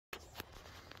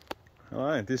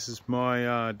Hi, this is my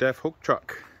DAF hook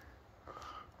truck.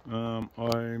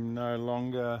 I'm no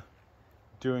longer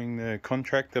doing the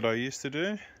contract that I used to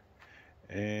do,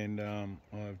 and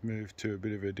I've moved to a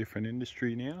bit of a different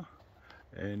industry now,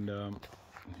 and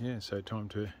yeah, so time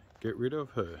to get rid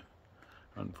of her,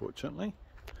 unfortunately.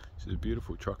 She's a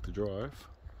beautiful truck to drive.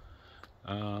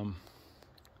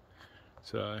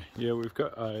 So yeah, we've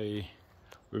got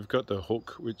the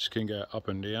hook which can go up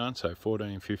and down, so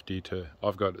 1450 to,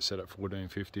 I've got it set at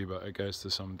 1450, but it goes to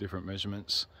some different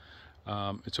measurements.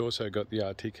 It's also got the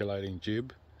articulating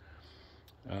jib.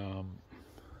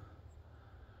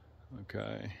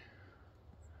 Okay,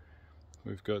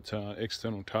 we've got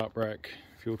external tarp rack,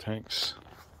 fuel tanks,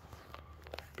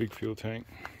 big fuel tank,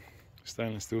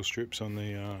 stainless steel strips on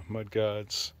the mud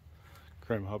guards,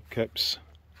 chrome hubcaps.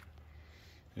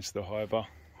 It's the Hiver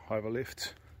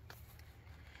lift.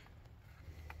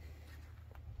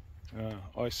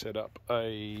 I set up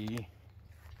a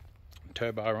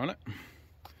tow bar on it,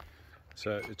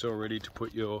 so it's all ready to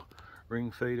put your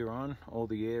ring feeder on. All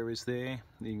the air is there.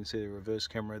 You can see the reverse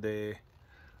camera there.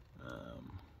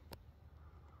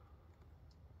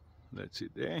 That's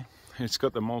it there. It's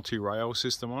got the multi-rail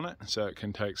system on it, so it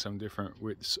can take some different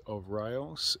widths of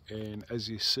rails, and as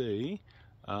you see,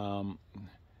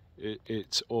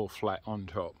 it's all flat on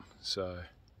top, so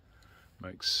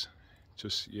makes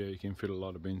just, yeah, you can fit a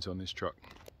lot of bins on this truck.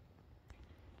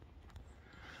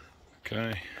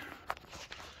 Okay,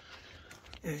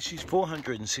 yeah, she's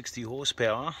 460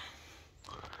 horsepower.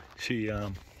 She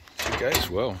goes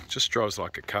well, just drives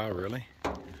like a car really.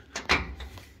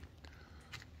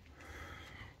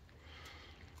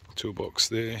 Toolbox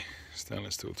there,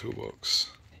 stainless steel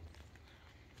toolbox.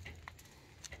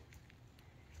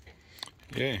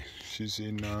 Yeah, she's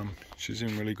in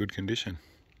really good condition.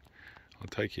 I'll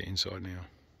take you inside now.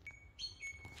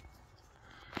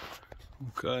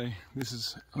 Okay, this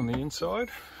is on the inside.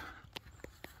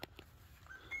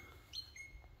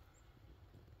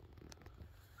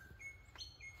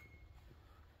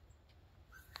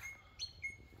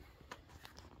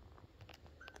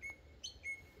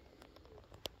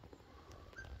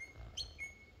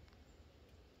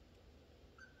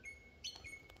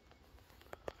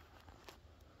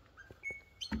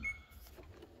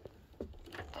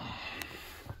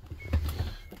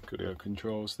 Got our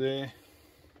controls there,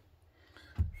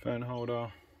 phone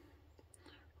holder,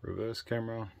 reverse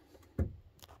camera,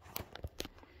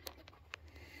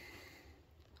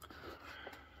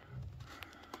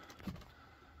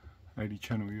 '80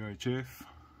 channel UHF,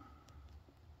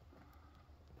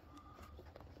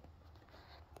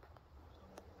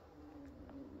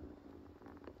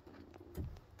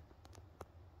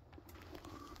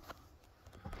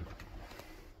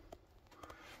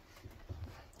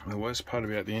 the worst part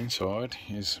about the inside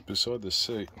is beside the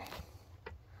seat.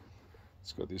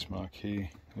 It's got this mark here.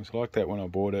 It was like that when I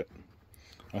bought it.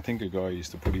 I think a guy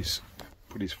used to put his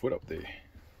foot up there.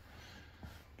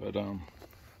 But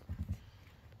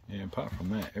yeah, apart from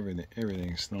that,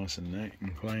 everything's nice and neat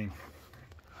and clean.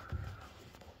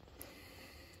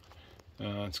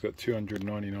 It's got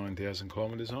 299,000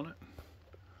 kilometers on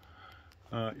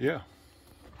it. Yeah,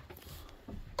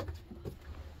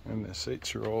 and the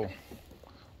seats are all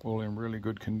in really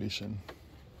good condition.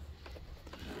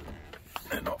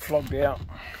 They're not flogged out,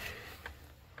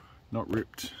 not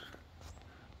ripped,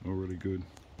 all really good.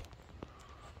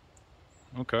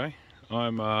 Okay,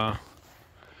 I'm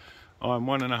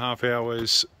 1.5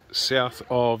 hours south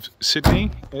of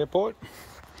Sydney Airport,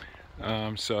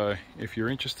 so if you're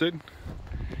interested,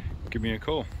 give me a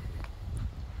call.